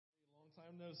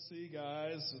Time no see,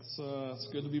 guys. It's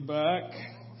good to be back.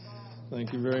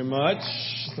 Thank you very much.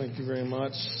 Thank you very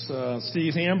much.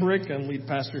 Steve Hambrick, I'm lead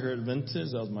pastor here at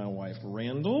Vintage. That was my wife,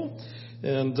 Randall.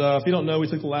 And if you don't know, we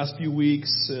took the last few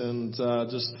weeks and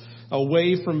just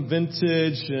away from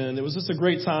Vintage, and it was just a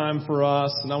great time for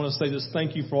us. And I want to say just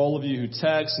thank you for all of you who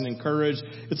text and encourage.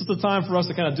 It's just a time for us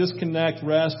to kind of disconnect,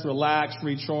 rest, relax,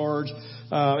 recharge.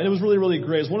 And it was really, really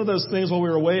great. It's one of those things while we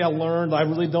were away, I learned I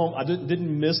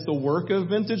didn't miss the work of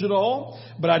Vintage at all,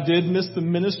 but I did miss the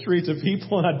ministry to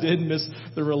people, and I did miss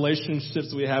the relationships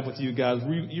that we have with you guys.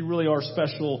 You really are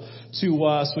special to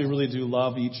us. We really do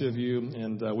love each of you,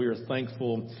 and we are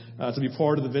thankful to be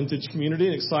part of the Vintage community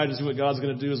and excited to see what God's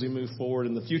going to do as we move forward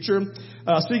in the future.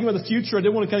 Speaking of the future, I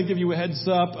did want to kind of give you a heads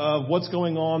up of what's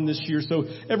going on this year. So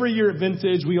every year at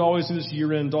Vintage, we always do this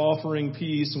year-end offering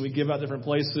piece, and we give out different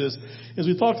places. As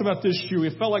we talked about this year,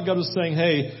 we felt like God was saying,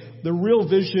 hey, the real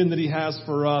vision that He has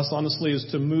for us, honestly, is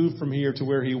to move from here to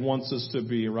where He wants us to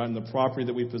be, right, in the property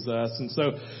that we possess. And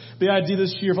so the idea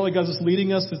this year, I felt like God was just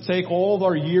leading us to take all of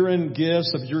our year-end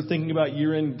gifts, if you're thinking about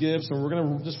year-end gifts, and we're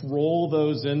going to just roll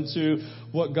those into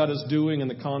what God is doing in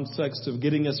the context of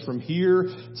getting us from here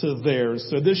to there.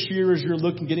 So this year, as you're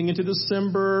getting into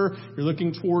December, you're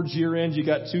looking towards year-end, you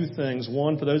got two things.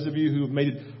 One, for those of you who have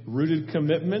made rooted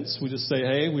commitments, we just say,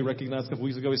 hey, we recognized a couple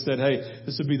weeks ago, we said, hey,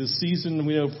 this would be the season,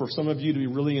 we know, for some of you to be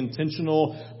really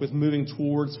intentional with moving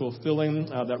towards fulfilling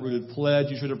that rooted pledge.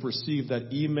 You should have received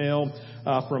that email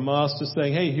from us just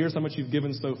saying, hey, here's how much you've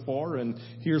given so far, and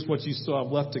here's what you still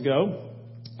have left to go.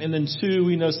 And then two,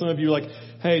 we know some of you are like,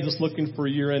 hey, just looking for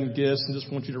year-end gifts, and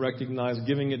just want you to recognize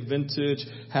giving at Vintage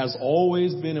has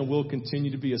always been and will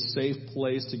continue to be a safe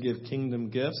place to give kingdom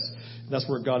gifts. That's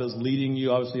where God is leading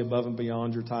you, obviously above and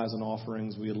beyond your tithes and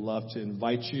offerings. We'd love to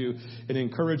invite you and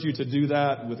encourage you to do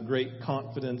that with great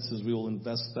confidence as we will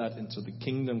invest that into the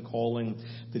kingdom calling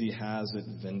that He has at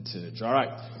Vintage. All right.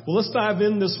 Well, let's dive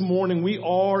in this morning. We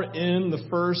are in the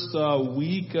first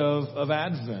week of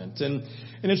Advent.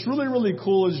 And it's really, really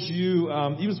cool as you,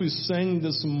 even as we sang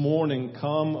this morning,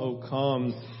 Come, O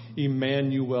come,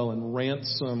 Emmanuel, and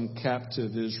ransom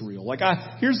captive Israel.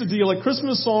 Here's the deal.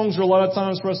 Christmas songs are a lot of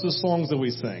times for us the songs that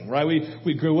we sing, right?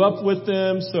 We grew up with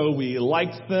them, so we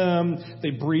like them.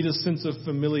 They breed a sense of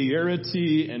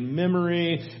familiarity and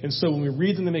memory. And so when we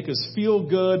read them, they make us feel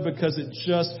good because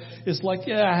it's like,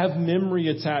 yeah, I have memory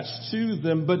attached to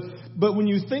them. But when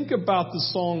you think about the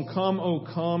song, Come, O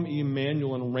come,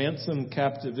 Emmanuel, and ransom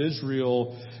captive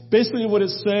Israel, basically what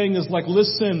it's saying is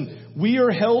listen, we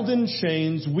are held in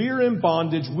chains, we are in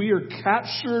bondage, we are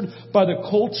captured by the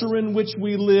culture in which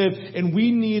we live, and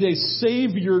we need a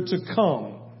Savior to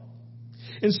come.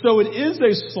 And so it is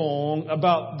a song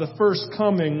about the first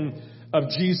coming of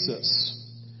Jesus.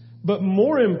 But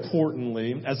more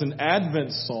importantly, as an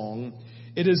Advent song,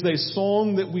 it is a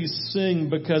song that we sing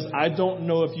because I don't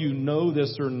know if you know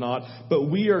this or not, but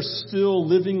we are still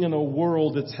living in a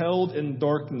world that's held in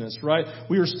darkness, right?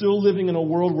 We are still living in a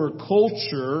world where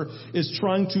culture is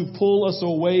trying to pull us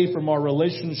away from our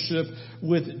relationship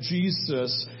with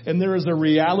Jesus. And there is a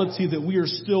reality that we are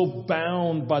still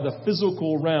bound by the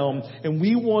physical realm, and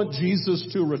we want Jesus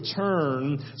to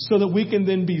return so that we can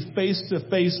then be face to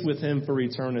face with Him for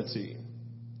eternity.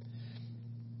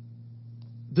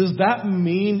 Does that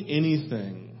mean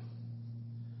anything?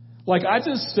 I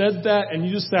just said that and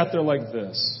you just sat there like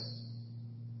this.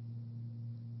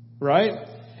 Right?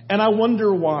 And I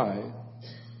wonder why.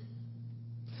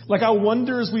 I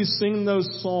wonder as we sing those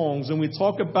songs and we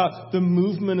talk about the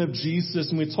movement of Jesus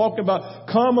and we talk about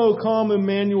Come, O come,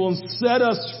 Emmanuel, and set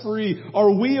us free.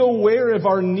 Are we aware of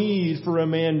our need for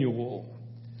Emmanuel?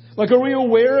 Are we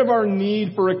aware of our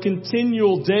need for a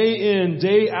continual day in,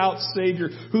 day out Savior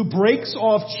who breaks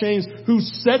off chains, who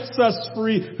sets us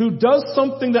free, who does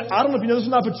something that, I don't know if you know this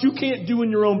or not, but you can't do in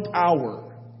your own power.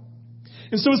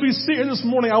 And so as we sit here this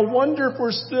morning, I wonder if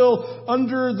we're still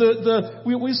under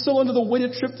we're still under the weight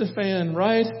of tryptophan,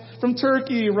 right? From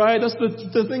Turkey, right? That's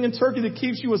the thing in Turkey that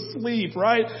keeps you asleep,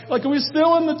 right? Are we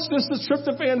still in just the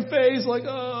tryptophan phase?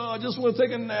 I just want to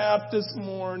take a nap this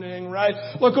morning, right?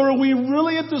 Or are we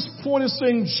really at this point of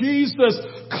saying, Jesus,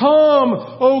 come,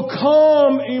 O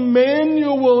come,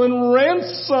 Emmanuel, and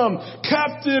ransom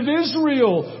captive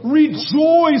Israel.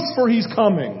 Rejoice, for He's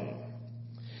coming.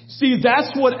 See,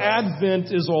 that's what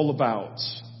Advent is all about.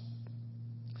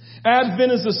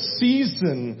 Advent is a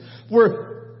season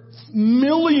where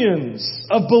millions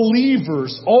of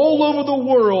believers all over the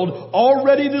world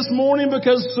already this morning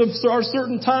because of our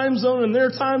certain time zone and their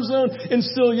time zone, and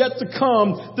still yet to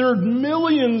come. There are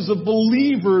millions of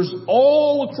believers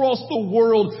all across the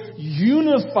world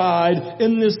unified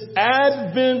in this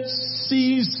Advent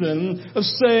season of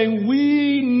saying,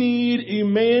 we need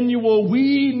Emmanuel.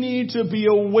 We need to be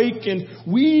awakened.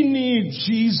 We need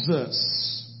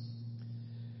Jesus.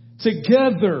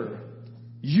 Together,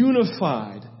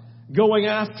 unified, going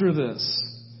after this.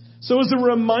 So as a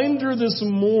reminder this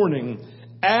morning,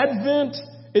 Advent,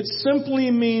 it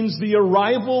simply means the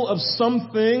arrival of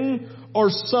something or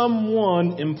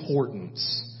someone important.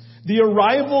 The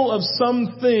arrival of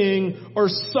something or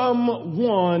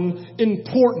someone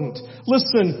important.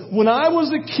 Listen, when I was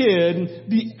a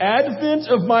kid, the advent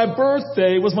of my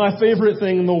birthday was my favorite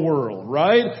thing in the world,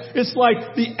 right? It's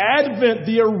like the advent,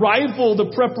 the arrival, the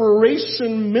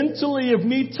preparation mentally of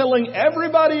me telling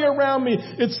everybody around me,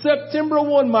 it's September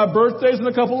 1, my birthday's in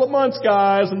a couple of months,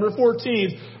 guys, September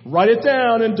 14th. Write it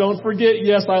down and don't forget,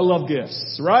 yes, I love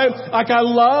gifts, right? Like I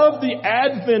love the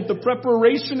advent, the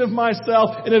preparation of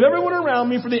myself and of everyone around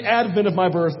me for the advent of my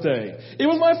birthday. It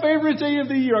was my favorite day of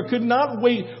the year. I could not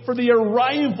wait for the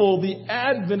arrival, the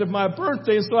advent of my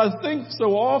birthday. So I think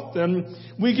so often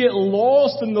we get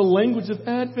lost in the language of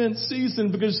Advent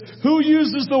season because who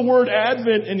uses the word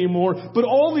Advent anymore? But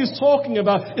all he's talking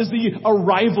about is the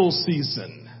arrival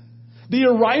season. The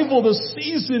arrival, the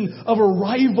season of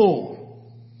arrival.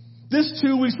 This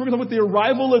 2 weeks, we're going to talk about the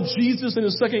arrival of Jesus and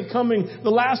His second coming. The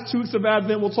last 2 weeks of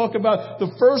Advent, we'll talk about the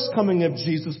first coming of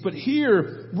Jesus. But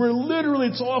here, we're literally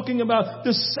talking about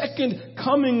the second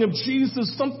coming of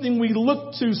Jesus, something we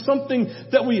look to, something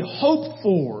that we hope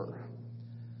for.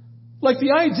 Like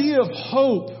the idea of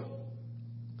hope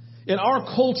in our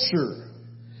culture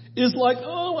is like,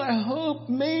 oh, I hope,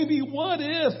 maybe, what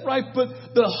if, right? But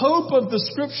the hope of the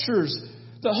Scriptures,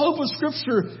 the hope of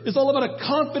Scripture is all about a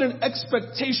confident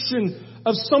expectation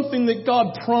of something that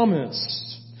God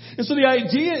promised. And so the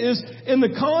idea is, in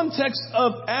the context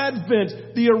of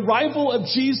Advent, the arrival of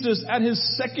Jesus at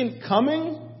His second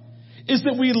coming, is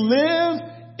that we live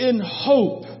in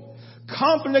hope.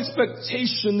 Confident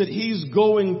expectation that He's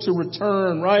going to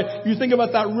return, right? You think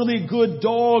about that really good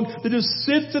dog that just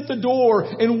sits at the door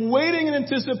and waiting in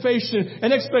anticipation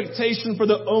and expectation for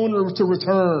the owner to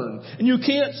return. And you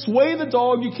can't sway the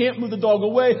dog. You can't move the dog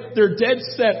away. They're dead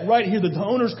set right here. The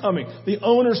owner's coming. The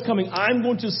owner's coming. I'm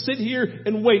going to sit here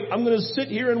and wait. I'm going to sit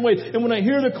here and wait. And when I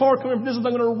hear the car coming from distance,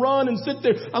 I'm going to run and sit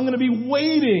there. I'm going to be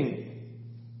waiting.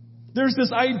 There's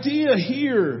this idea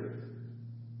here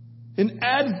in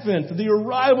Advent, the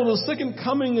arrival, the second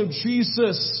coming of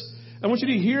Jesus. I want you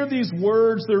to hear these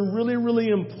words. They're really, really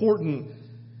important.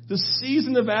 The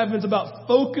season of Advent is about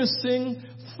focusing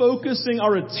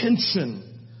our attention,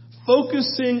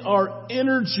 focusing our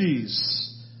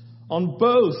energies on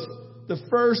both the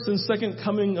first and second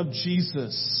coming of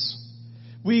Jesus.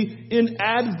 In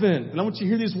Advent, and I want you to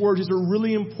hear these words. These are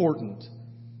really important.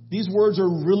 These words are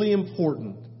really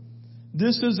important.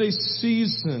 This is a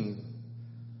season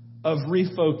of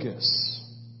refocus.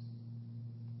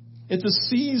 It's a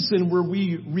season where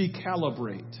we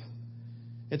recalibrate.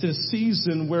 It's a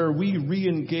season where we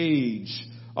re-engage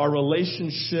our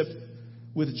relationship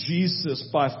with Jesus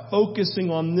by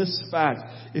focusing on this fact.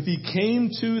 If He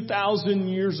came 2,000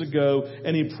 years ago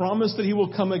and He promised that He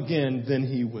will come again, then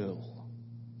He will.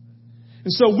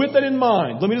 And so with that in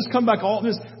mind, let me just come back, all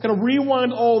this, kind of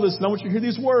rewind all this, and I want you to hear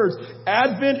these words.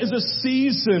 Advent is a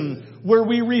season where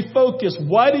we refocus.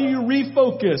 Why do you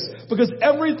refocus? Because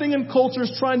everything in culture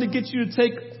is trying to get you to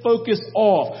take focus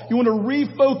off. You want to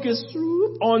refocus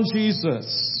on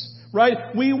Jesus,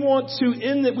 right? We want to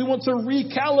end it. We want to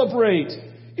recalibrate.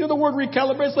 You know, the word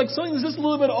recalibrate is like something's just a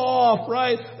little bit off,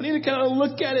 right? I need to kind of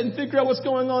look at it and figure out what's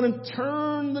going on and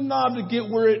turn the knob to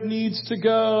get where it needs to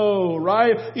go,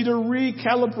 right? I need to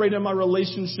recalibrate in my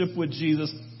relationship with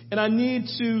Jesus. And I need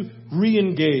to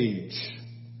re-engage.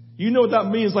 You know what that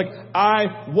means? Like,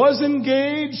 I was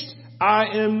engaged,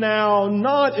 I am now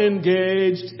not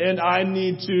engaged, and I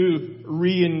need to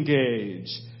re-engage.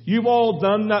 You've all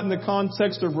done that in the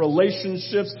context of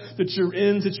relationships, that you're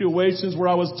in situations where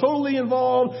I was totally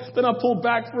involved, then I pulled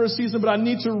back for a season, but I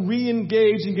need to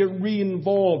re-engage and get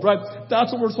re-involved, right?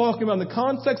 That's what we're talking about. In the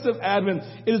context of Advent,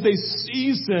 it is a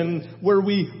season where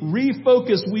we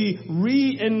refocus, we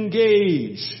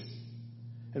re-engage,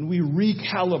 and we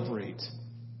recalibrate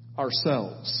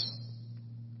ourselves.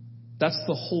 That's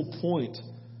the whole point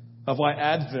of why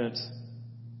Advent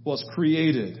was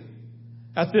created.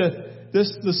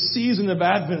 The season of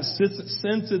Advent,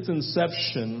 since its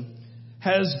inception,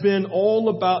 has been all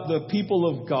about the people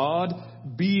of God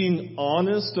being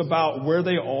honest about where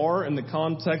they are in the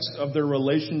context of their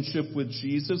relationship with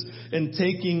Jesus and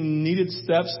taking needed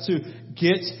steps to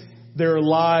get their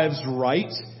lives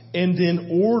right and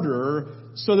in order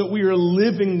so that we are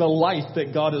living the life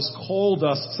that God has called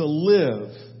us to live.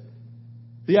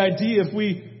 The idea, if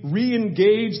we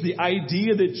re-engage the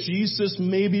idea that Jesus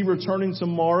may be returning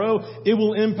tomorrow, it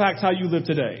will impact how you live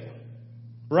today.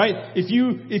 Right? If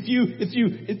you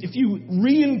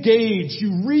re-engage, you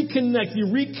reconnect, you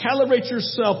recalibrate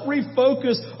yourself,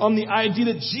 refocus on the idea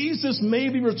that Jesus may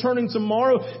be returning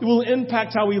tomorrow, it will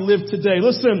impact how we live today.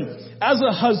 Listen, as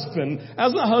a husband,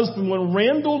 when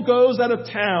Randall goes out of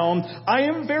town, I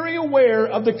am very aware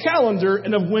of the calendar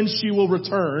and of when she will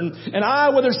return. And I,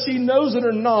 whether she knows it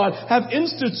or not, have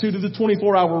instituted the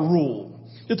 24-hour rule.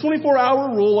 The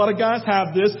 24-hour rule, a lot of guys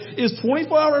have this, is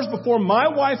 24 hours before my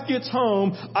wife gets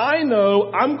home, I know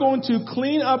I'm going to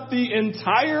clean up the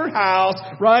entire house,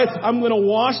 right? I'm going to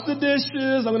wash the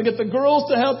dishes. I'm going to get the girls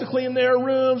to help to clean their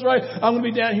rooms, right? I'm going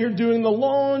to be down here doing the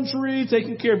laundry,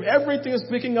 taking care of everything that's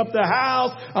picking up the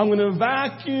house. I'm going to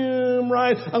vacuum,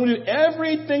 right? I'm going to do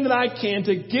everything that I can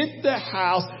to get the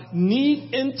house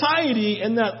neat and tidy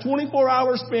in that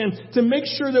 24-hour span to make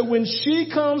sure that when she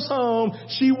comes home,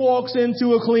 she walks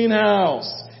into a clean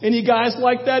house. Any guys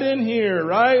like that in here,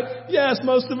 right? Yes,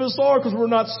 most of us are because we're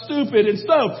not stupid. And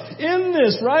so, in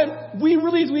this, right, we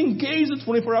engage the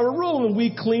 24-hour rule and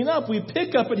we clean up, we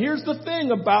pick up. And here's the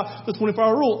thing about the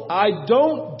 24-hour rule. I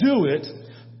don't do it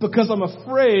because I'm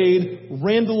afraid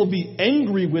Randall will be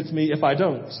angry with me if I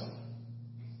don't.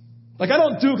 Like, I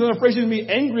don't do it because I'm afraid she's going to be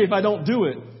angry if I don't do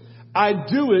it. I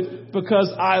do it because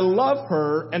I love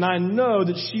her and I know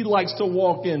that she likes to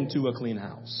walk into a clean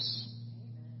house.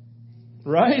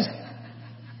 Right?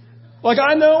 Like,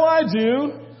 I know I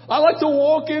do. I like to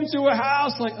walk into a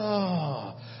house like,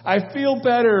 oh, I feel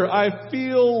better. I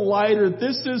feel lighter.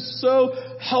 This is so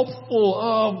helpful.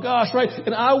 Oh gosh, right?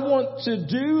 And I want to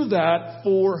do that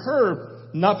for her.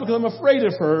 Not because I'm afraid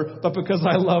of her, but because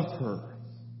I love her.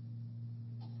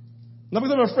 Not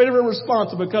because I'm afraid of her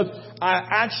response, but because I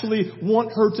actually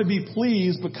want her to be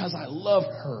pleased because I love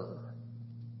her.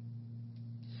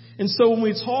 And so when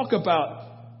we talk about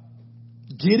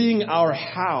getting our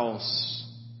house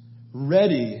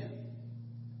ready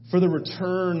for the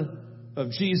return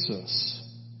of Jesus,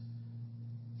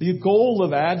 the goal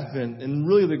of Advent and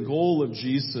really the goal of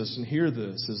Jesus, and hear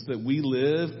this, is that we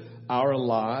live our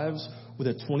lives with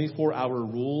a 24-hour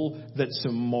rule that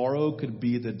tomorrow could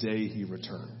be the day he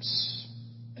returns.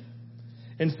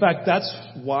 In fact, that's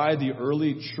why the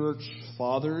early church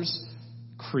fathers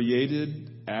created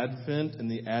Advent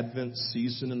and the Advent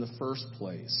season in the first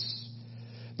place.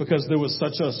 Because there was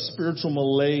such a spiritual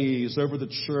malaise over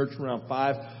the church around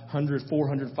 500,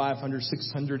 400, 500,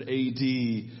 600 AD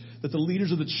that the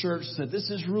leaders of the church said,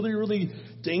 this is really, really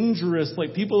dangerous.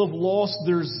 Like, people have lost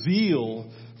their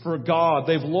zeal for God.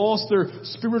 They've lost their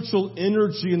spiritual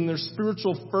energy and their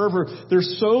spiritual fervor. They're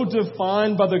so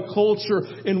defined by the culture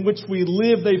in which we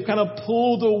live. They've kind of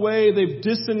pulled away. They've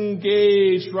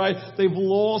disengaged, right? They've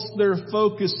lost their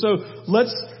focus.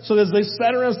 So as they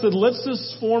sat around and said, let's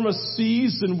just form a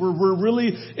season where we're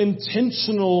really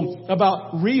intentional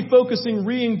about refocusing,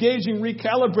 re-engaging,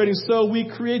 recalibrating. So we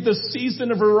create the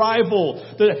season of arrival,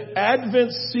 the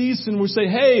Advent season. We say,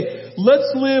 hey,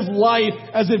 let's live life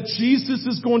as if Jesus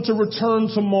is going to return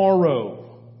tomorrow.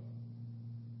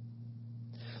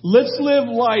 Let's live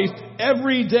life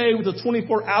every day with a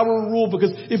 24-hour rule,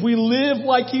 because if we live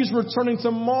like he's returning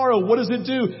tomorrow, what does it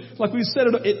do? Like we said,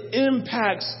 it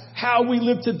impacts how we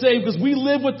live today, because we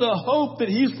live with the hope that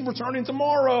he's returning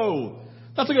tomorrow.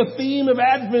 That's like a theme of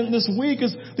Advent this week,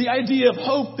 is the idea of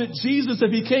hope that Jesus, if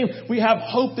he came, we have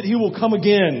hope that he will come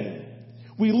again.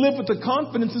 We live with the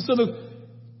confidence. And so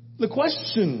the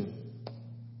question,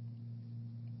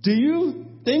 do you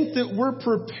think that we're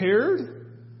prepared?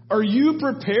 Are you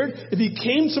prepared? If he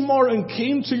came tomorrow and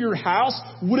came to your house,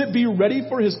 would it be ready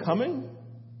for his coming?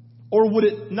 Or would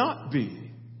it not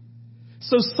be?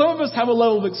 So some of us have a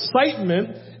level of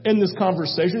excitement in this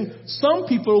conversation. Some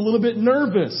people are a little bit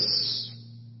nervous.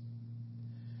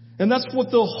 And that's what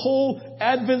the whole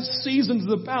Advent season is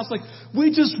about. It's like,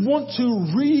 we just want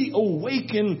to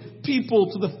reawaken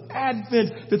people to the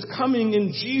Advent that's coming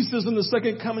in Jesus in the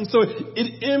second coming. So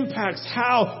it impacts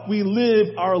how we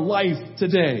live our life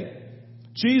today.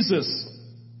 Jesus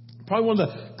Probably one of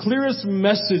the clearest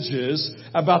messages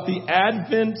about the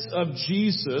advent of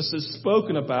Jesus is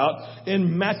spoken about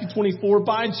in Matthew 24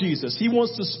 by Jesus. He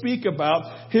wants to speak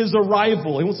about his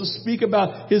arrival. He wants to speak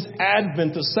about his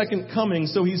advent, the second coming.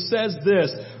 So he says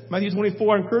this, Matthew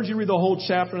 24, I encourage you to read the whole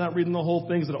chapter, not reading the whole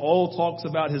thing, because it all talks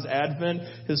about his advent,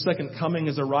 his second coming,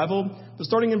 his arrival. But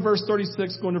starting in verse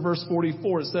 36, going to verse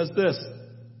 44, it says this.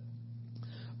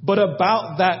 But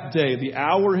about that day, the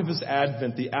hour of his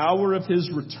advent, the hour of his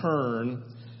return,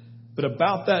 but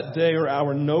about that day or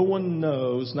hour no one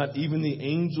knows, not even the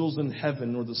angels in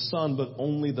heaven or the Son, but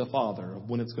only the Father, of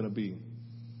when it's going to be.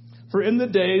 For in the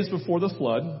days before the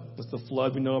flood, that's the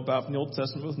flood we know about from the Old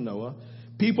Testament with Noah,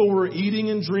 people were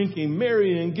eating and drinking,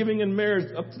 marrying and giving in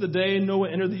marriage up to the day Noah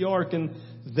entered the ark, and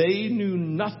they knew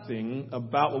nothing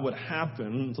about what would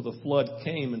happen until the flood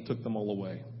came and took them all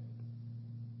away.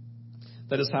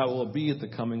 That is how it will be at the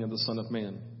coming of the Son of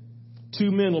Man.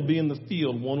 2 men will be in the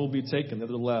field, one will be taken, the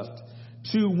other left.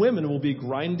 2 women will be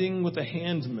grinding with a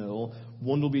hand mill,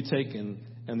 one will be taken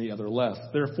and the other left.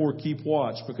 Therefore keep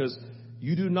watch, because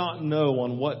you do not know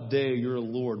on what day your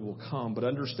Lord will come. But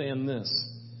understand this,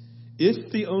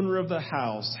 if the owner of the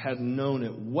house had known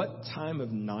at what time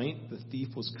of night the thief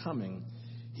was coming,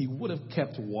 he would have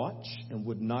kept watch and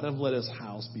would not have let his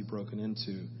house be broken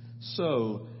into.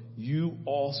 So you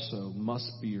also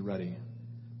must be ready,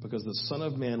 because the Son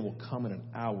of Man will come in an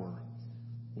hour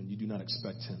when you do not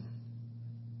expect him.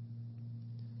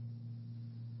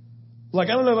 I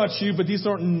don't know about you, but these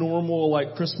aren't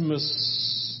normal, Christmas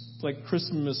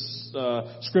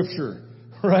scripture,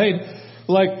 right?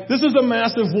 This is a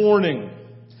massive warning.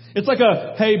 It's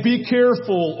hey, be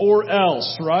careful or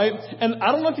else, right? And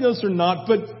I don't know if you know this or not,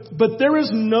 but there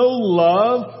is no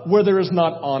love where there is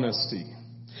not honesty.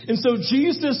 And so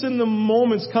Jesus in the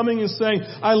moment's coming and saying,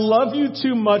 I love you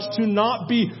too much to not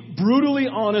be brutally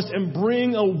honest and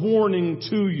bring a warning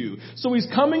to you. So he's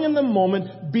coming in the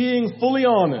moment being fully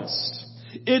honest.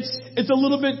 It's a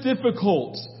little bit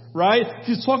difficult, right?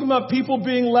 He's talking about people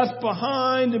being left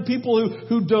behind and people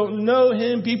who don't know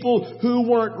him, people who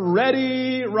weren't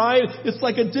ready, right? It's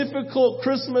like a difficult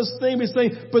Christmas thing. He's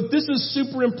saying, but this is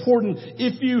super important.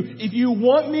 If you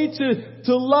want me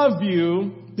to love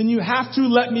you, then you have to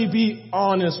let me be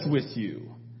honest with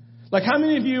you. How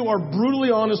many of you are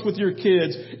brutally honest with your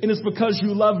kids and it's because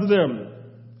you love them?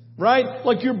 Right?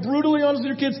 You're brutally honest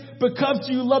with your kids because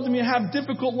you love them. You have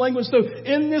difficult language. So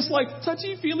in this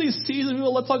touchy-feely season,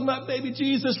 let's talk about baby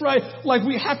Jesus, right?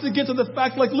 We have to get to the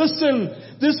fact, listen,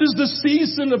 this is the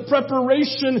season of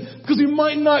preparation because he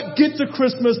might not get to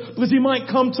Christmas because he might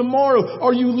come tomorrow.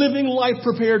 Are you living life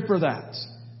prepared for that?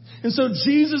 And so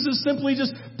Jesus is simply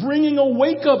just bringing a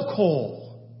wake-up call.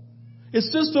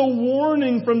 It's just a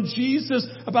warning from Jesus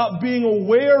about being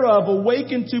aware of,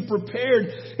 awakened to,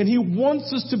 prepared. And he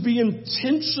wants us to be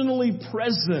intentionally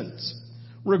present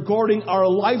regarding our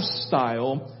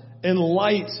lifestyle in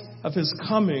light of his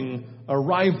coming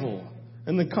arrival,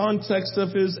 in the context of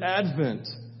his advent.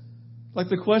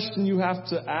 The question you have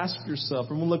to ask yourself,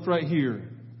 and we'll look right here.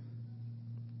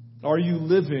 Are you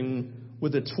living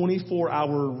with a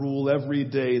 24-hour rule every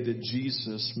day that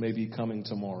Jesus may be coming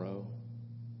tomorrow?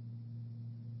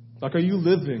 Are you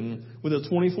living with a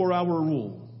 24-hour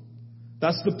rule?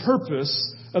 That's the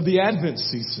purpose of the Advent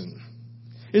season.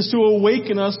 It's to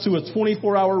awaken us to a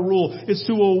 24-hour rule. It's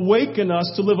to awaken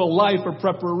us to live a life of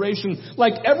preparation.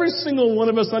 Every single one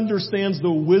of us understands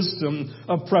the wisdom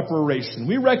of preparation.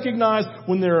 We recognize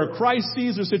when there are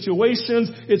crises or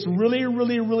situations, it's really,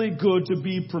 really, really good to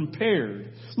be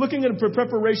prepared. Looking at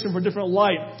preparation for different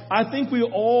light, I think we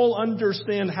all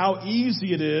understand how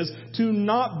easy it is to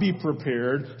not be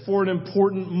prepared for an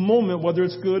important moment, whether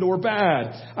it's good or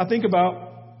bad. I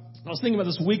was thinking about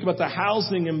this week about the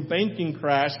housing and banking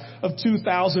crash of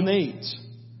 2008.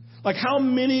 How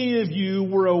many of you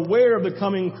were aware of the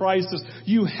coming crisis?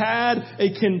 You had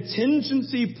a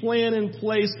contingency plan in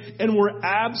place and were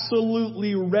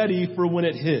absolutely ready for when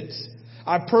it hit.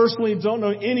 I personally don't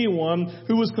know anyone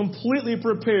who was completely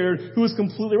prepared, who was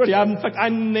completely ready. In fact, I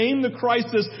named the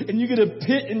crisis and you get a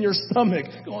pit in your stomach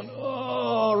going,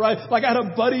 oh, right? I had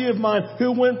a buddy of mine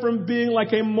who went from being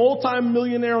a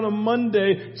multi-millionaire on a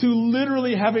Monday to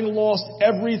literally having lost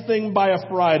everything by a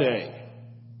Friday.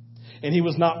 And he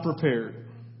was not prepared.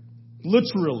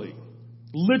 Literally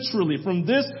from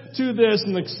this to this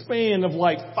in the span of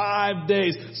 5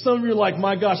 days. Some of you are like,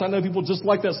 my gosh, I know people just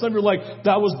like that. Some of you are like,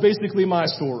 that was basically my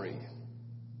story.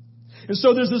 And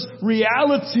so there's this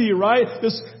reality, right?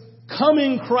 This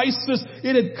coming crisis.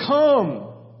 It had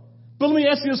come. But let me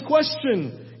ask you this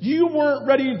question. You weren't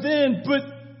ready then,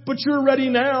 but you're ready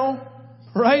now.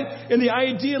 right? And the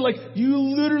idea, like, you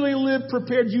literally live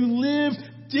prepared. You live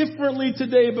differently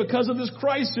today because of this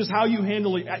crisis. How you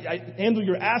handle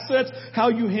your assets, how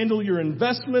you handle your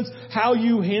investments, how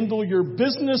you handle your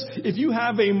business. If you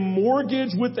have a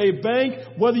mortgage with a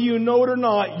bank, whether you know it or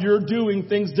not, you're doing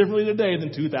things differently today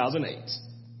than 2008.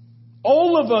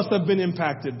 All of us have been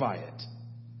impacted by it.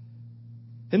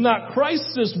 In that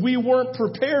crisis, we weren't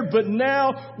prepared, but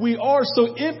now we are.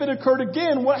 So if it occurred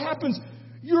again, what happens?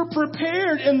 You're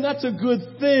prepared, and that's a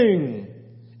good thing.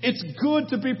 It's good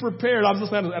to be prepared. I was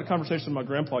just having a conversation with my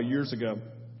grandpa years ago.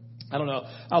 I don't know.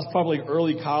 I was probably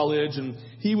early college, and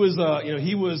he was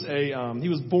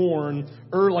born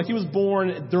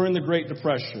during the Great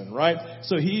Depression, right?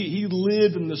 So he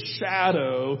lived in the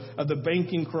shadow of the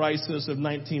banking crisis of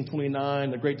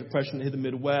 1929, the Great Depression that hit the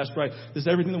Midwest, right? Just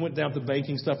everything that went down with the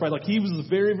banking stuff, right? Like, he was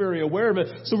very, very aware of it.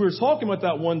 So we were talking about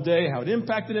that one day, how it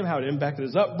impacted him, how it impacted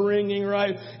his upbringing,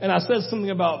 right? And I said something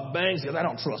about banks. He goes, I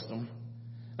don't trust them.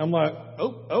 I'm like,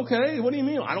 oh, okay. What do you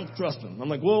mean? I don't trust them. I'm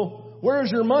like, well,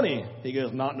 where's your money? He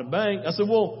goes, not in the bank. I said,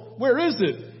 well, where is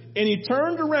it? And he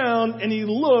turned around and he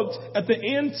looked at the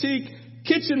antique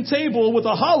kitchen table with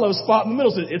a hollow spot in the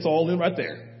middle. Said, it's all in right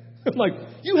there. I'm like,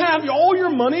 you have all your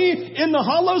money in the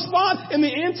hollow spot in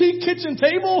the antique kitchen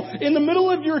table in the middle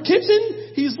of your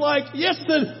kitchen? He's like, yes. I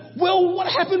said, well, what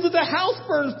happens if the house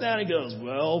burns down? He goes,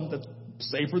 well, that's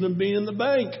safer than being in the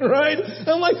bank, right? And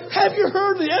I'm like, have you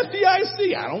heard of the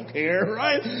FDIC? I don't care,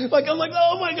 right? Like, I'm like,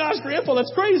 oh my gosh, Grandpa,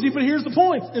 that's crazy. But here's the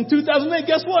point. In 2008,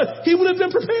 guess what? He would have been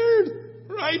prepared,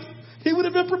 right? He would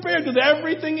have been prepared because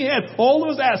everything he had, all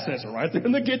those assets are right there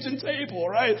in the kitchen table,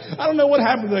 right? I don't know what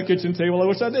happened to that kitchen table. I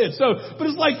wish I did. But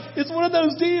it's like, it's one of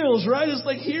those deals, right? It's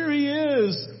like, here he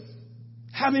is,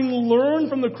 having learned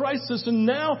from the crisis, and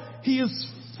now he is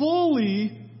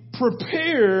fully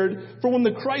prepared for when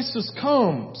the crisis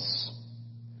comes.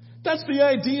 That's the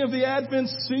idea of the Advent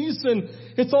season.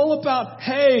 It's all about,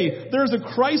 hey, there's a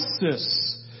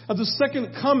crisis of the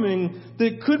second coming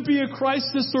that could be a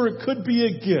crisis or it could be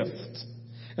a gift.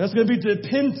 And that's going to be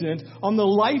dependent on the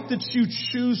life that you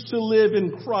choose to live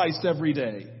in Christ every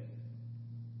day.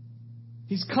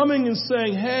 He's coming and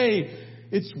saying, hey,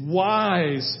 it's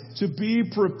wise to be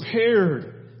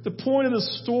prepared. The point of the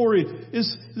story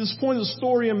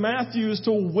in Matthew is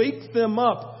to wake them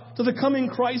up to the coming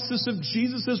crisis of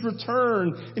Jesus'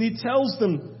 return. And he tells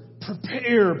them,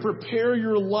 prepare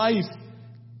your life.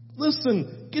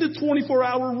 Listen, get a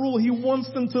 24-hour rule. He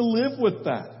wants them to live with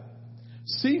that.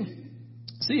 See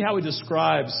how he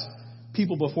describes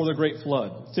people before the great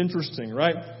flood. It's interesting,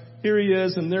 right? Here he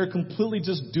is, and they're completely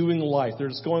just doing life. They're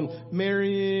just going,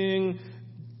 marrying,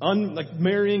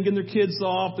 getting their kids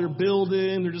off, they're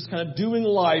building, they're just kind of doing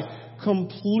life,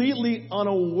 completely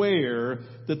unaware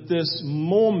that this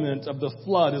moment of the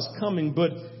flood is coming.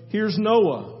 But here's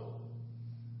Noah.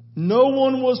 No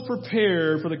one was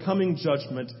prepared for the coming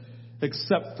judgment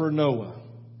except for Noah.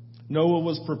 Noah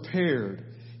was prepared.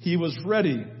 He was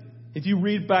ready. If you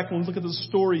read back and look at the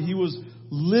story, he was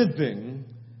living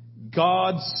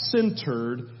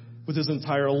God-centered with his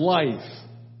entire life.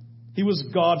 He was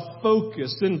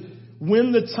God-focused. And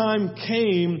when the time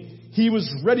came, he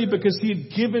was ready because he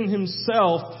had given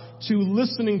himself to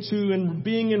listening to and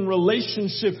being in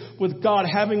relationship with God,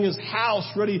 having his house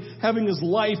ready, having his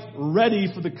life ready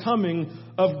for the coming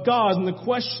of God. And the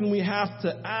question we have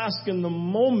to ask in the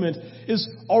moment is,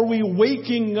 are we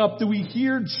waking up? Do we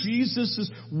hear Jesus'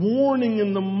 warning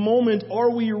in the moment? Are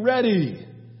we ready?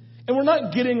 And we're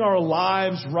not getting our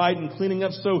lives right and cleaning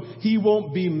up so he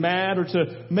won't be mad or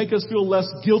to make us feel less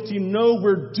guilty. No,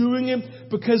 we're doing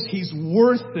it because he's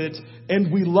worth it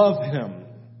and we love him.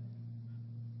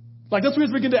 Like, that's when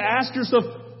you begin to ask yourself,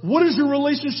 what does your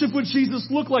relationship with Jesus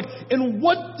look like? And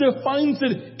what defines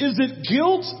it? Is it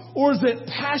guilt or is it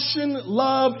passion,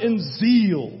 love, and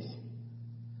zeal?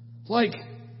 Like,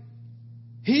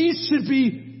 he should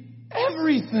be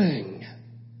everything.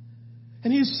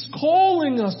 And he's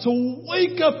calling us to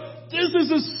wake up. This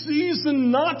is a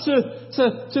season not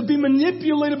to be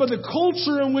manipulated by the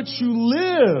culture in which you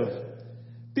live.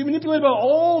 Be manipulated by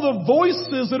all the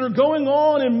voices that are going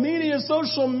on in media,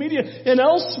 social media, and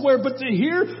elsewhere. But to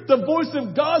hear the voice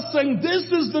of God saying, this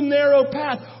is the narrow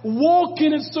path. Walk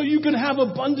in it so you can have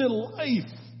abundant life.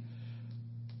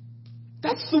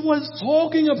 That's what it's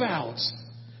talking about.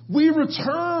 We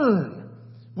return.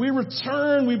 We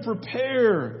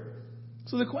prepare.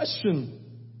 So the questions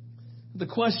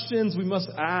we must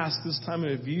ask this time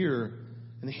of year,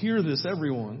 and hear this,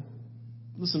 everyone.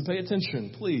 Listen, pay attention,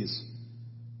 please.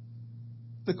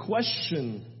 The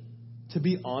question, to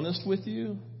be honest with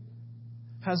you,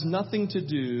 has nothing to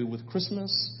do with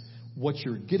Christmas what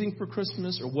you're getting for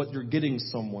Christmas or what you're getting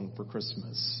someone for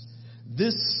Christmas.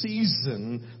 This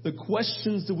season, the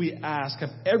questions that we ask have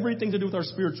everything to do with our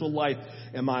spiritual life.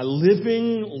 Am I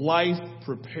living life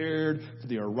prepared for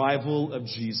the arrival of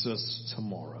Jesus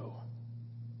tomorrow?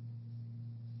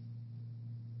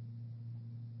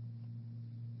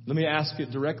 Let me ask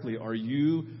it directly. Are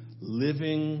you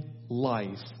living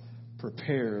life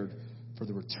prepared for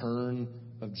the return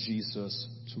of Jesus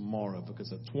tomorrow? Because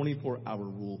the 24-hour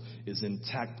rule is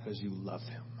intact because you love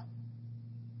him.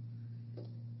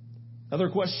 Other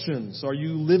questions. Are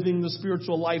you living the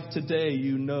spiritual life today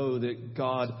you know that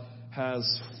God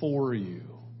has for you?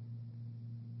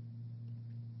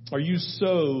 Are you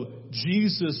so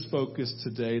Jesus-focused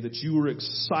today that you are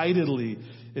excitedly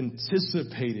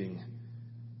anticipating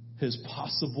his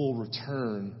possible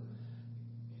return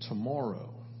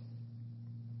tomorrow?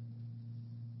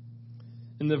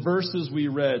 In the verses we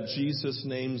read, Jesus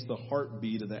names the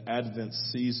heartbeat of the Advent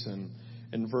season.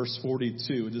 In verse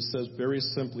 42, it just says very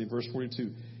simply, verse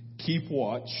 42, keep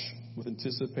watch with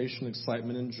anticipation,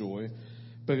 excitement, and joy,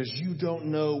 because you don't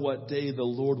know what day the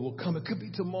Lord will come. It could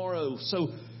be tomorrow,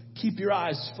 so keep your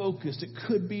eyes focused. It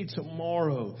could be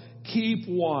tomorrow. Keep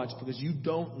watch, because you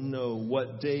don't know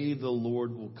what day the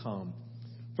Lord will come.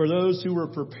 For those who are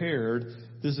prepared,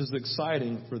 this is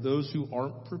exciting. For those who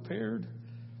aren't prepared,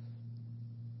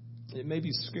 it may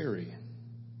be scary.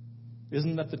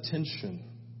 Isn't that the tension?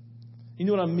 You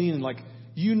know what I mean? Like,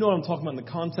 you know what I'm talking about in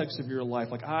the context of your life.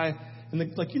 Like in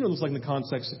the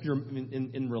context if you're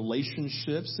in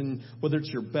relationships, and whether it's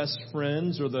your best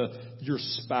friends or your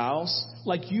spouse,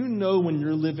 like, you know when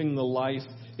you're living the life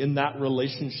in that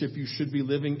relationship you should be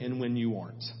living and when you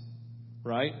aren't,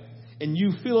 right? And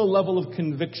you feel a level of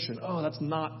conviction. Oh, that's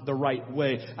not the right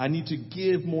way. I need to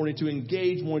give more, I need to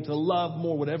engage more, to love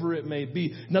more, whatever it may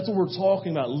be. And that's what we're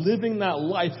talking about. Living that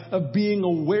life of being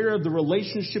aware of the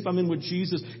relationship I'm in with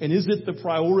Jesus. And is it the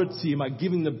priority? Am I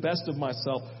giving the best of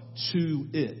myself to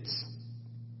it?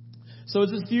 So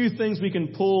there's a few things we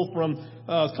can pull from,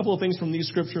 a couple of things from these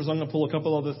scriptures. I'm going to pull a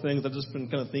couple other things I've just been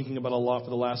kind of thinking about a lot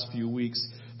for the last few weeks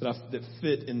that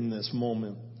fit in this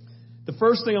moment. The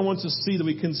first thing I want to see that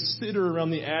we consider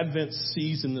around the Advent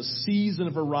season, the season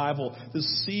of arrival, the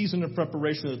season of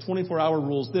preparation, the 24-hour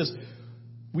rule is this: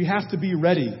 we have to be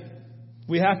ready.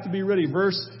 We have to be ready.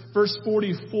 Verse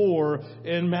 44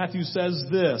 in Matthew says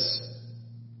this: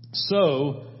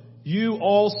 so you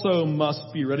also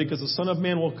must be ready, because the Son of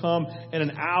Man will come in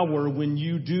an hour when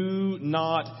you do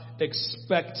not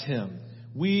expect him.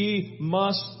 We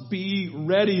must be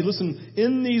ready. Listen,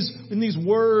 in these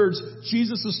words,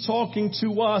 Jesus is talking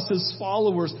to us as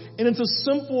followers, and it's a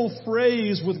simple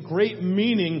phrase with great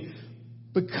meaning,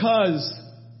 because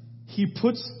he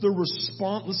puts the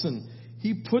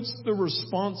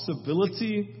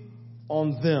responsibility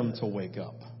on them to wake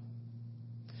up.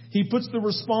 He puts the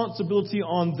responsibility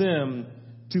on them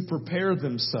to prepare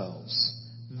themselves.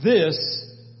 This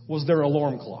was their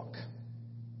alarm clock.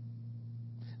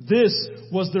 This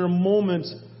was their moment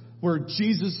where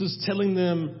Jesus is telling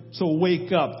them to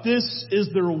wake up. This is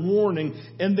their warning,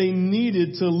 and they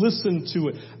needed to listen to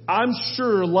it. I'm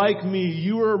sure, like me,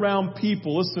 you are around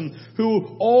people,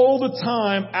 who all the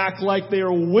time act like they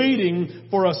are waiting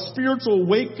for a spiritual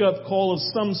wake-up call of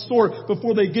some sort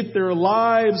before they get their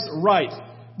lives right.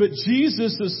 But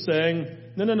Jesus is saying,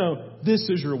 no, this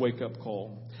is your wake-up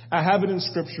call. I have it in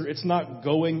Scripture. It's not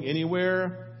going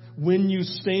anywhere. When you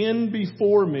stand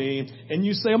before me and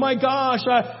you say, oh my gosh,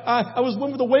 I was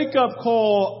one with a wake-up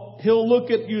call, he'll look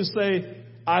at you and say,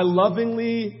 I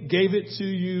lovingly gave it to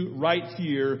you right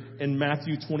here in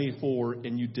Matthew 24,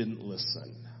 and you didn't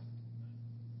listen.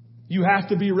 You have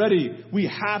to be ready. We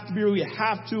have to be ready. We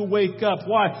have to wake up.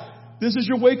 Why? This is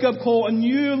your wake-up call, and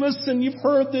you, listen, you've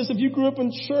heard this. If you grew up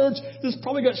in church, this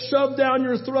probably got shoved down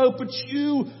your throat, but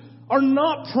you are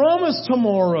not promised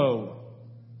tomorrow.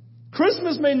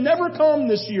 Christmas may never come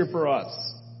this year for us.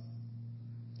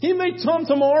 He may come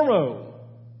tomorrow.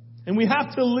 And we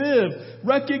have to live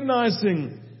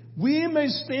recognizing we may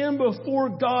stand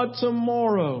before God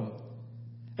tomorrow.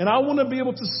 And I want to be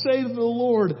able to say to the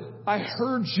Lord, I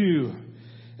heard you,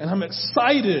 and I'm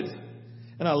excited,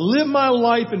 and I live my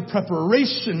life in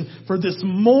preparation for this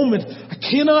moment. I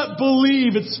cannot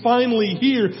believe it's finally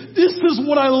here. This is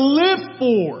what I live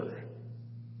for.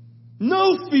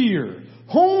 No fear.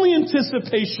 Only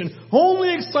anticipation,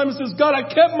 only excitement. Says, God, I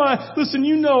kept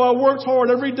I worked hard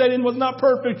every day, and was not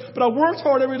perfect, but I worked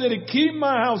hard every day to keep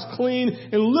my house clean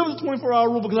and live the 24-hour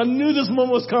rule, because I knew this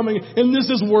moment was coming, and this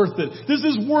is worth it. This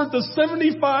is worth the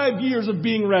 75 years of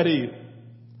being ready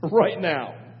right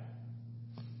now.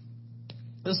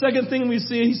 The second thing we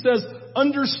see, he says,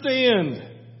 understand.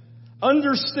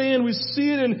 Understand, we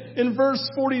see it in verse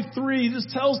 43. He just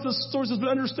tells the story. Says, but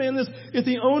understand this. If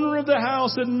the owner of the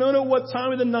house had known at what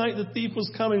time of the night the thief was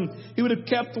coming, he would have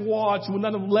kept watch and would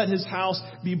not have let his house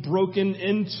be broken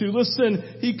into.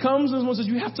 Listen, he comes and says,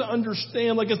 you have to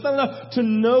understand. Like, it's not enough to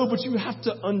know, but you have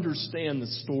to understand the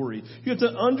story. You have to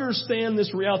understand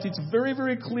this reality. It's a very,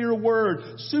 very clear word.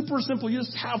 Super simple. You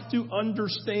just have to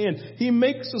understand. He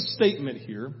makes a statement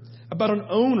here about an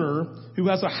owner who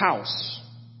has a house.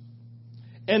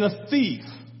 And a thief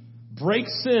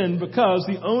breaks in because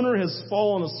the owner has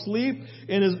fallen asleep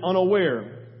and is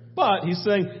unaware. But he's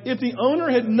saying, if the owner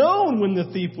had known when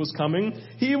the thief was coming,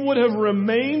 he would have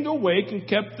remained awake and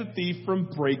kept the thief from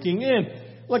breaking in.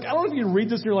 Like, I don't know if you read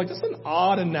this and you're like, that's an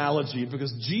odd analogy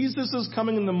because Jesus is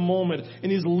coming in the moment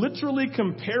and he's literally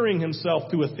comparing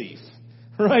himself to a thief.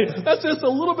 Right? That's just a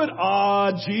little bit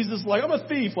odd. Jesus, like, I'm a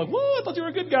thief. Like, whoa, I thought you were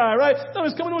a good guy, right? No,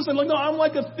 he's coming to us and like, no, I'm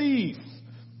like a thief.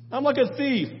 I'm like a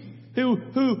thief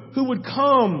who would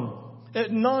come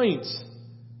at night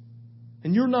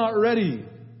and you're not ready.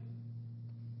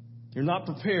 You're not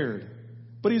prepared.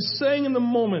 But he's saying in the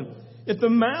moment, if the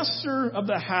master of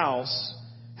the house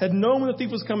had known when the thief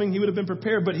was coming, he would have been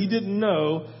prepared, but he didn't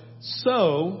know.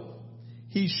 So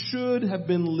he should have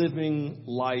been living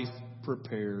life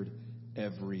prepared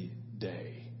every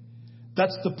day.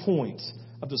 That's the point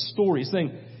of the story. He's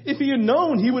saying, if he had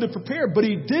known, he would have prepared, but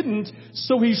he didn't,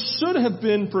 so he should have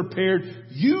been prepared.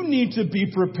 You need to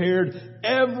be prepared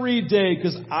every day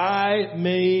because I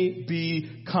may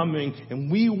be coming,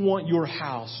 and we want your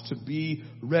house to be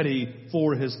ready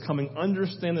for his coming.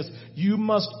 Understand this. You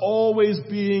must always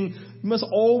be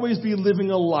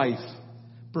living a life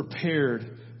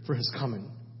prepared for his coming.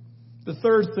 The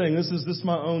third thing, this is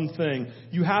my own thing.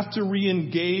 You have to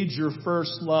re-engage your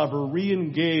first love or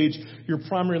re-engage your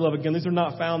primary love. Again, these are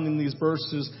not found in these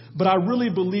verses, but I really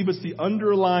believe it's the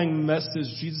underlying message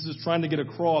Jesus is trying to get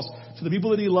across to the people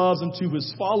that he loves and to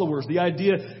his followers. The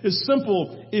idea is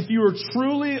simple. If you are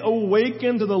truly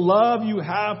awakened to the love you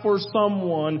have for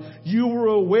someone, you are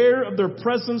aware of their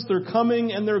presence, their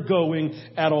coming, and their going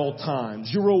at all times.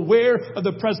 You're aware of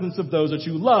the presence of those that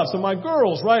you love. So my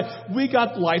girls, right? We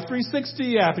got Life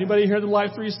 360 app. Anybody hear the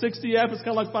Life 360 app? It's kind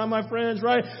of like Find My Friends,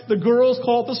 right? The girls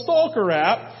call it the Stalker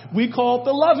app. We call it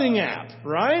the Loving app,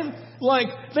 right? Like,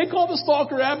 they call it the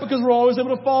Stalker app because we're always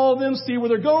able to follow them, see where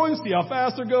they're going, see how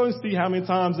fast they're going, see how many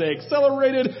times they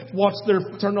accelerated,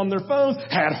 turn on their phones,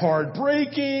 had hard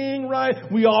braking, right?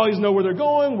 We always know where they're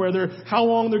going, how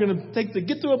long they're going to take to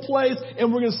get to a place,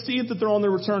 and we're going to see that they're on their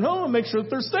return home and make sure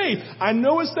that they're safe. I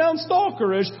know it sounds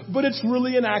stalkerish, but it's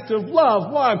really an act of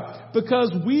love. Why?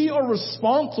 Because we are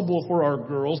responsible for our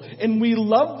girls, and we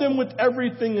love them with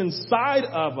everything inside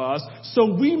of us,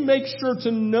 so we make sure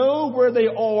to know where they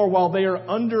are while they are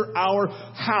under our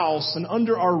house and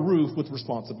under our roof with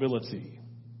responsibility.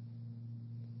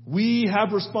 We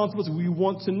have responsibility. We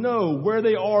want to know where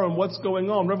they are and what's going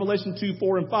on. Revelation 2,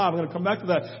 4, and 5. I'm going to come back to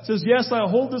that. It says, yes, I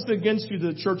hold this against you,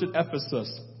 the church at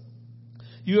Ephesus.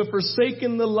 You have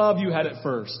forsaken the love you had at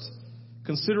first.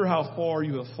 Consider how far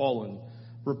you have fallen.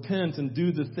 Repent and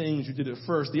do the things you did at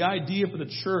first. The idea for the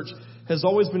church has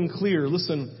always been clear.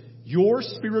 Listen, your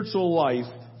spiritual life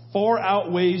far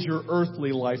outweighs your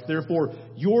earthly life. Therefore,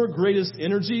 your greatest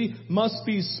energy must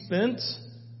be spent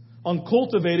on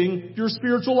cultivating your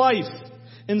spiritual life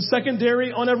and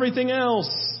secondary on everything else.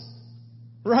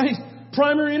 Right?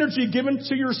 Primary energy given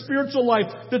to your spiritual life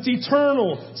that's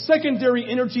eternal. Secondary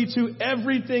energy to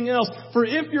everything else. For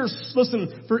if your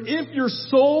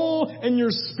soul and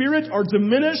your spirit are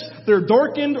diminished, they're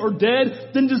darkened or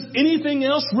dead, then does anything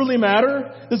else really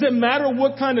matter? Does it matter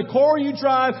what kind of car you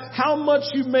drive, how much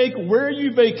you make, where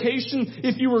you vacation?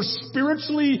 If you are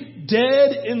spiritually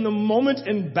dead in the moment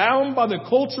and bound by the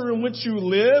culture in which you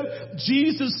live,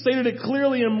 Jesus stated it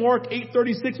clearly in Mark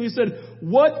 8:36. He said,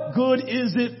 what good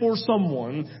is it for someone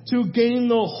to gain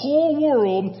the whole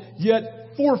world yet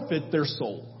forfeit their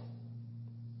soul?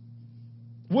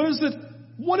 What does it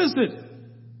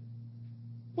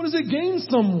gain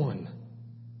someone?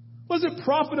 What does it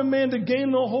profit a man to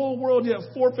gain the whole world yet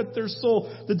forfeit their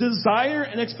soul? The desire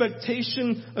and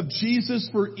expectation of Jesus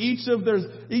for each of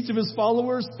his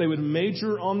followers, they would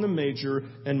major on the major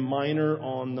and minor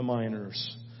on the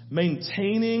minors.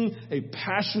 Maintaining a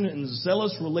passionate and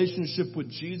zealous relationship with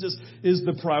Jesus is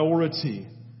the priority.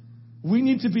 We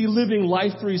need to be living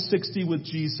Life 360 with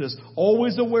Jesus,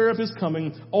 always aware of his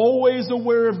coming, always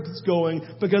aware of his going,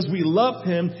 because we love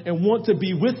him and want to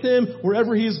be with him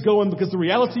wherever he is going, because the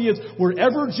reality is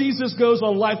wherever Jesus goes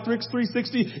on Life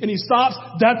 360 and he stops,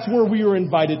 that's where we are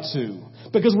invited to.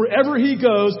 Because wherever he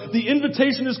goes, the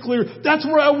invitation is clear. That's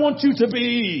where I want you to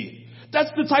be. That's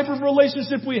the type of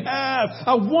relationship we have.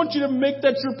 I want you to make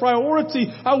that your priority.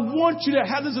 I want you to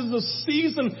have this as a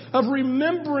season of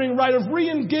remembering, right, of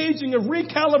re-engaging, of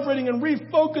recalibrating and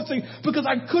refocusing, because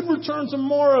I could return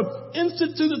tomorrow,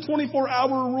 institute the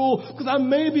 24-hour rule, because I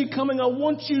may be coming. I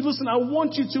want you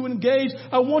to engage.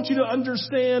 I want you to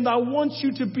understand. I want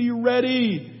you to be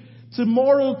ready.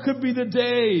 Tomorrow could be the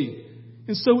day.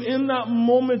 And so in that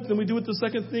moment, then we do what the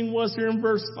second thing was here in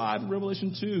verse 5 of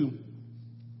Revelation 2.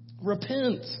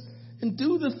 Repent and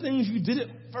do the things you did at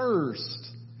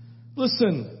first.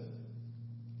 Listen,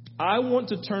 I want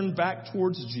to turn back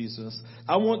towards Jesus.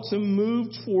 I want to move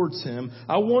towards Him.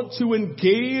 I want to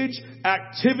engage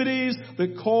activities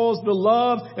that cause the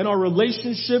love and our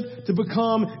relationship to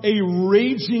become a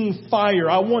raging fire.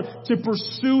 I want to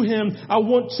pursue Him. I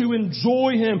want to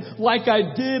enjoy Him like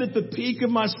I did at the peak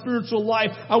of my spiritual life.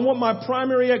 I want my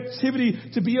primary activity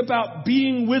to be about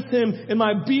being with Him, and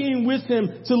my being with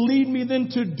Him to lead me then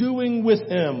to doing with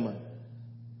Him.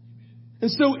 And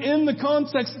so in the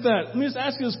context of that, let me just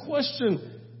ask you this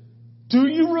question. Do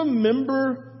you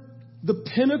remember the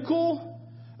pinnacle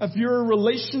of your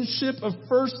relationship of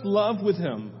first love with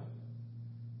Him?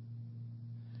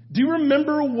 Do you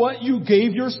remember what you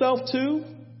gave yourself to?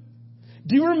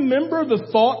 Do you remember the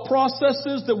thought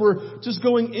processes that were just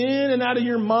going in and out of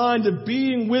your mind of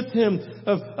being with Him,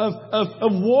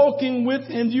 of walking with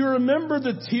Him? Do you remember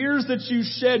the tears that you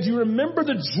shed? Do you remember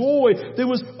the joy that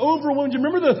was overwhelming? Do you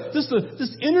remember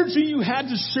this energy you had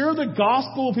to share the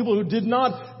gospel with people who did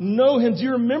not know Him? Do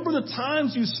you remember the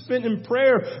times you spent in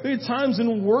prayer, maybe times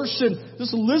in worship,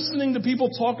 just listening to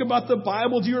people talk about the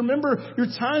Bible? Do you remember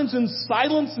your times in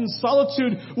silence and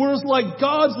solitude where it was like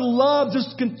God's love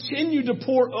just continued to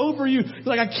pour over you?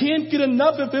 Like, I can't get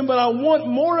enough of Him, but I want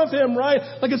more of Him, right?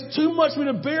 Like, it's too much for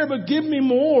me to bear, but give me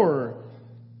more.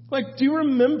 Like, do you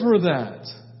remember that?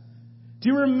 Do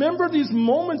you remember these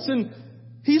moments? And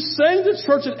He's saying to the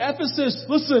church at Ephesus,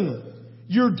 listen,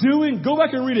 go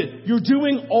back and read it. You're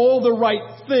doing all the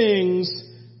right things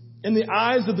in the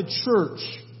eyes of the church,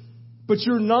 but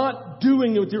you're not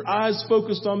doing it with your eyes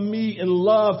focused on me and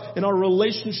love and our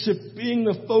relationship being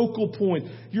the focal point.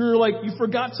 You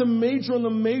forgot to major on the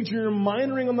major. You're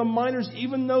minoring on the minors,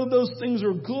 even though those things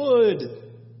are good.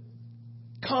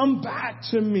 Come back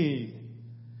to me.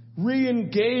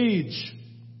 Re-engage.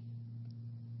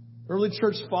 Early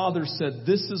church fathers said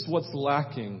this is what's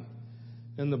lacking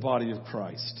in the body of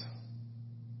Christ.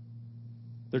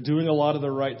 They're doing a lot of the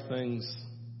right things.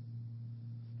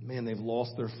 Man, they've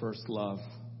lost their first love.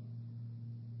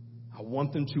 I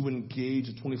want them to engage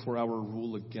a 24-hour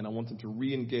rule again. I want them to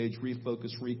re-engage,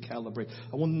 refocus, recalibrate.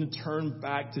 I want them to turn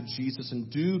back to Jesus and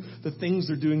do the things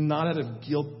they're doing not out of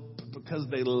guilt, but because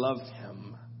they love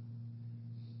Him.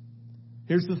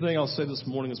 Here's the thing I'll say this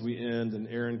morning as we end, and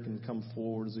Aaron can come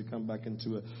forward as we come back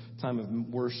into a time of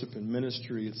worship and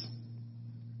ministry.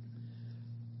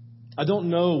 I don't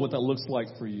know what that looks like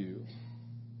for you.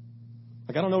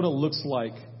 I don't know what it looks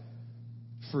like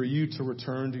for you to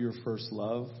return to your first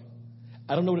love.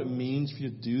 I don't know what it means for you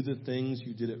to do the things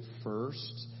you did at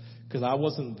first, because I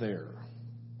wasn't there,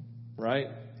 right?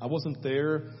 I wasn't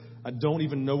there. I don't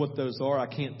even know what those are. I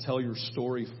can't tell your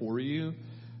story for you.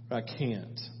 I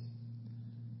can't.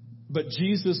 But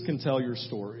Jesus can tell your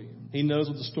story. He knows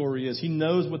what the story is. He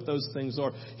knows what those things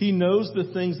are. He knows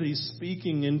the things that He's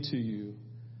speaking into you.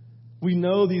 We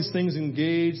know these things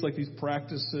engage, like these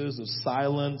practices of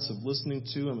silence, of listening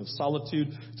to Him, of solitude,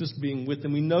 just being with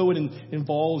Him. We know it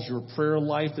involves your prayer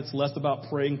life. It's less about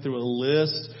praying through a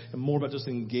list and more about just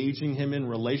engaging Him in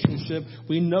relationship.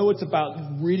 We know it's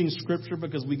about reading Scripture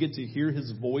because we get to hear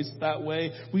His voice that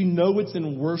way. We know it's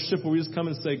in worship where we just come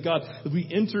and say, God, if we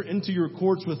enter into your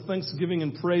courts with thanksgiving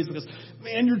and praise because,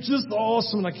 man, you're just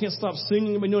awesome and I can't stop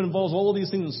singing. We know it involves all of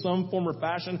these things in some form or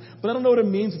fashion, but I don't know what it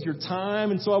means with your time.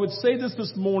 And so I would say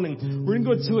this morning, we're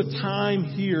going to go to a time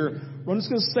here where I'm just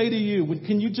going to say to you,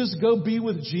 can you just go be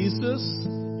with Jesus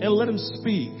and let Him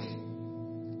speak?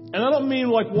 And I don't mean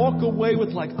like walk away with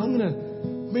like,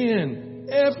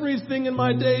 everything in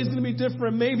my day is going to be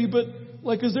different maybe, but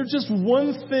like, is there just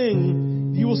one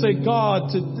thing you will say,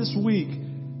 God, to this week,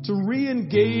 to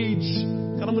re-engage,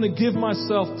 God, I'm going to give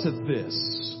myself to this.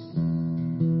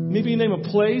 Maybe you name a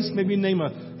place, maybe you name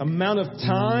a amount of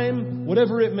time,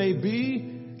 whatever it may be.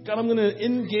 God, I'm going to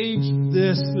engage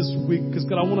this week because,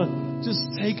 God, I want to just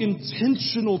take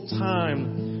intentional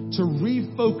time to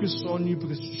refocus on you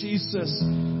because, Jesus,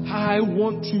 I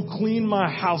want to clean my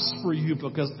house for you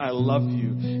because I love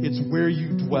you. It's where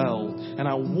you dwell, and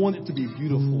I want it to be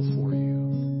beautiful for you.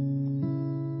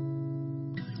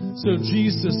 So,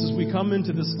 Jesus, as we come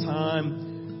into this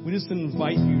time We just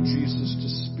invite you, Jesus, to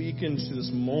speak into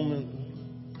this moment.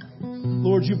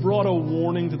 Lord, you brought a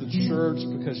warning to the church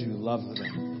because you love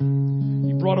them.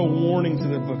 You brought a warning to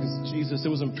them because, Jesus, it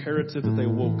was imperative that they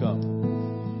woke up.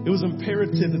 It was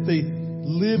imperative that they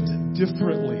lived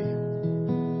differently.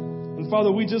 And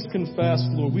Father, we just confess,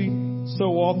 Lord, we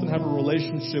so often have a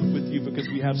relationship with you because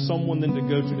we have someone then to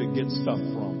go to get stuff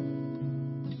from.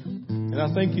 And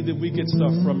I thank you that we get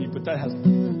stuff from you, but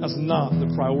that's not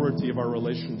the priority of our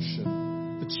relationship.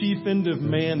 The chief end of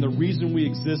man, the reason we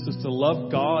exist is to love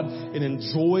God and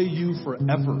enjoy you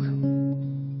forever.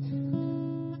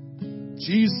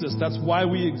 Jesus, that's why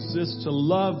we exist, to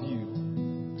love you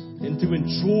and to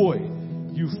enjoy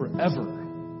you forever.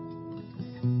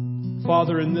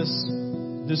 Father, in this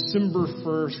December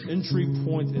 1st entry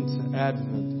point into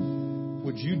Advent,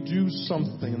 would you do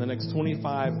something in the next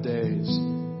 25 days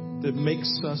that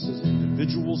makes us as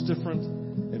individuals different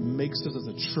and makes us as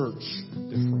a church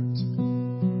different?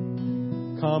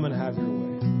 Come and have your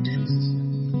way. In Jesus'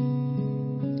 name.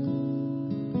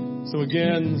 So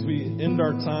again, as we end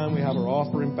our time, we have our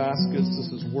offering baskets.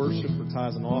 This is worship for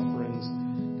tithes and offerings.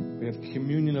 We have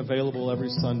communion available every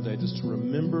Sunday just to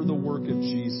remember the work of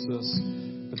Jesus,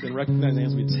 but then recognizing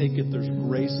as we take it, there's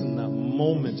grace in that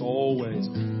moment always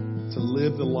to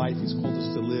live the life He's called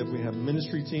us to live. We have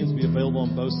ministry teams be available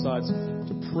on both sides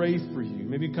to pray for you.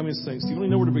 Maybe you come and say, Steve, I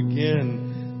don't even know where to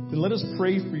begin. Then let us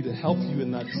pray for you to help you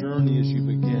in that journey as you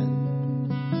begin.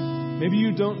 Maybe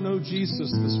you don't know Jesus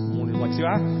this morning. Like, see,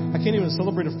 I can't even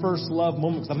celebrate a first love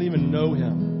moment because I don't even know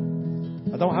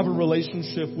Him. I don't have a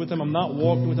relationship with Him. I'm not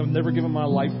walking with Him. I've never given my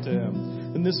life to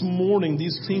Him. And this morning,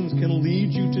 these teams can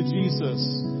lead you to Jesus.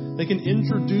 They can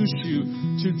introduce you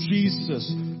to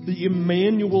Jesus, the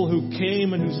Emmanuel who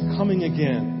came and who's coming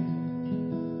again.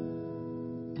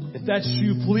 If that's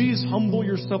you, please humble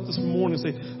yourself this morning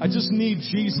and say, I just need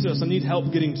Jesus. I need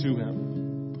help getting to Him.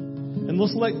 And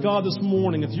let's let God this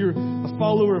morning, if you're a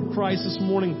follower of Christ this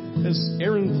morning, as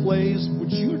Aaron plays,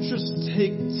 would you just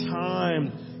take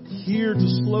time here to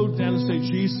slow down and say,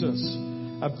 Jesus,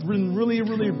 I've been really,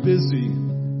 really busy,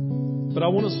 but I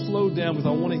want to slow down because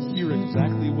I want to hear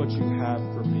exactly what you have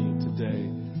for me today.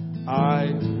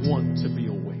 I want to be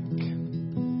awake.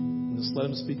 And just let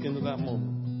Him speak into that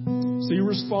moment. So you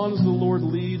respond as the Lord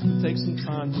leads, but take some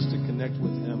time just to connect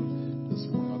with Him this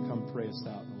morning. I'll come pray us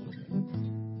out in a little bit.